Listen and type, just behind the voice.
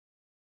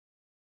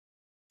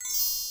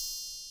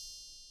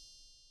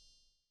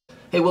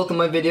Hey, welcome to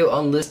my video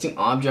on listing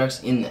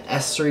objects in the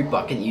S3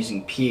 bucket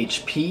using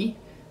PHP.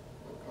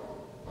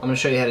 I'm going to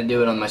show you how to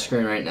do it on my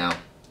screen right now.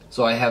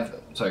 So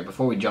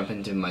before we jump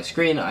into my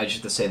screen, I just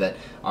have to say that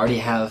I already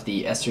have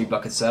the S3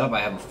 bucket set up. I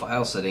have a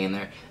file sitting in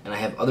there, and I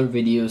have other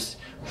videos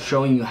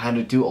showing you how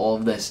to do all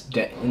of this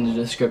in the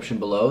description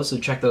below. So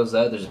check those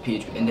out. There's a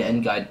PHP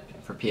end-to-end guide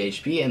for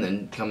PHP, and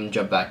then come and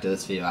jump back to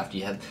this video after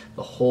you have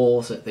the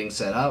whole thing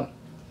set up.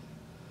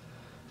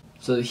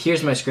 So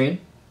here's my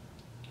screen.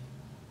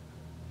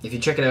 If you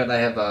check it out, I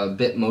have a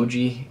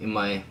Bitmoji in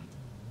my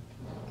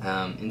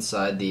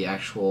inside the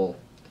actual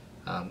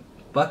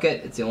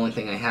bucket. It's the only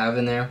thing I have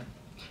in there.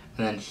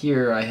 And then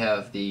here I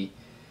have the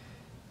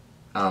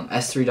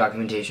S3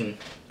 documentation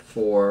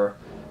for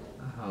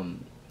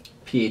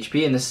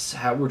PHP, and this is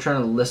how we're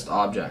trying to list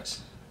objects.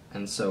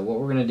 And so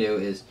what we're going to do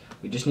is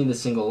we just need a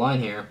single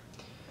line here.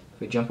 If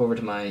we jump over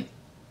to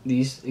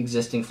these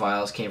existing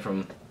files came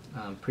from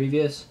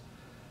previous.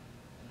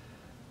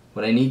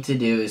 What I need to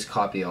do is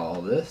copy all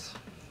of this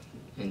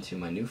into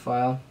my new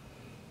file.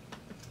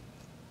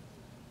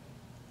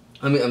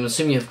 I'm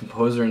assuming you have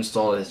Composer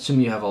installed. I assume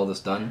you have all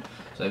this done.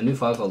 So I have a new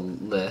file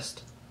called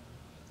list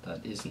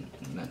that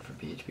isn't meant for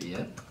PHP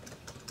yet,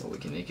 but we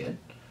can make it.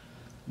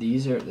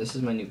 This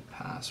is my new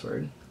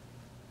password.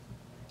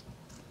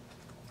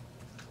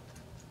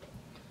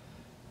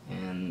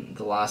 And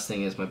the last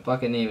thing is my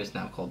bucket name is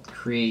now called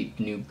create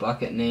new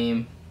bucket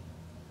name.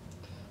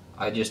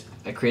 I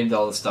created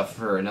all this stuff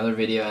for another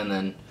video and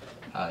then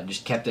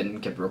just kept it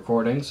and kept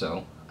recording.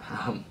 So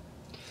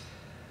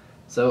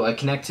so I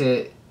connect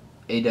to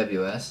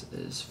AWS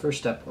is first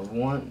step of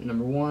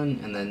number one,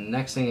 and then the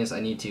next thing is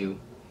I need to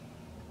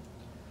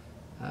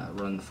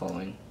run the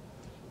following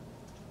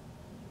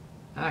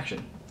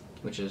action,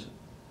 which is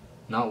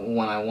not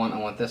one I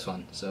want this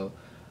one. So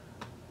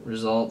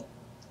result,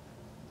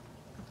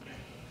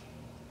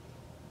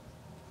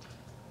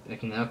 I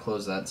can now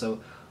close that. So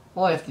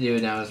all I have to do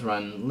now is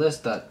run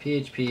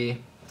list.php,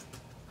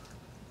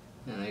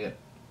 and I got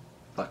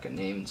bucket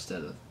name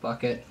instead of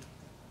bucket,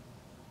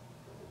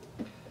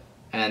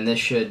 and this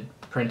should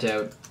print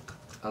out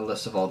a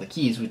list of all the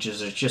keys, which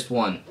is just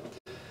one.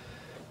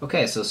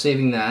 Okay, so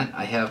saving that,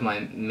 I have my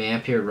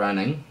map here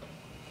running.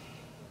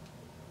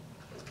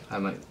 I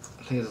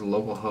think it's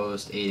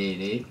localhost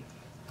 888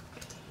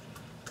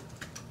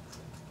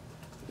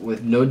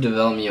 with no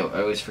development.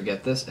 I always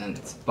forget this, and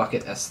it's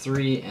bucket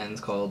S3, and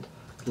it's called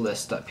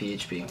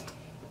list.php.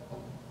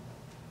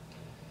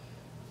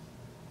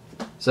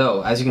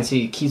 So as you can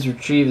see, keys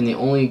retrieved, and the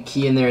only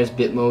key in there is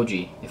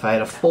Bitmoji. If I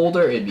had a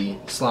folder, it'd be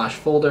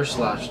 /folder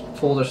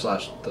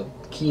 / the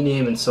key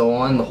name and so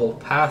on, the whole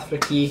path for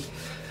key,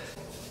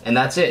 and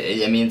that's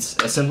it. I mean, it's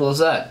as simple as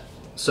that.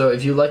 So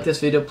if you like this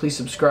video, please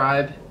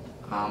subscribe.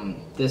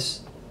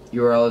 This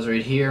URL is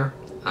right here.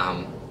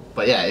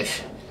 But yeah,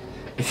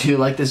 if you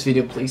like this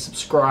video, please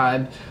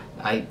subscribe.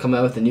 I come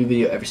out with a new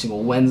video every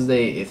single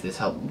Wednesday. If this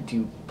helped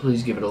you,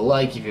 please give it a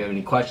like. If you have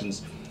any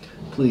questions,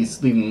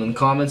 please leave them in the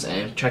comments,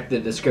 and check the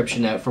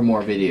description out for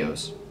more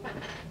videos.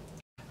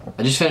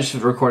 I just finished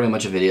recording a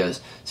bunch of videos.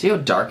 See how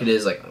dark it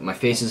is? Like, my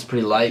face is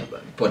pretty light,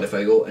 but if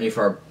I go any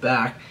far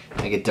back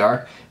and I get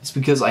dark, it's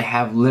because I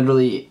have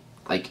literally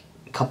like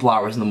a couple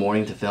hours in the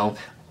morning to film.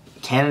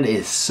 Canada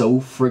is so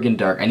friggin'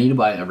 dark. I need to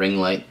buy a ring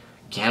light.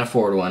 Can't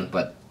afford one,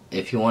 but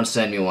if you want to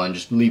send me one,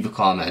 just leave a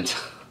comment.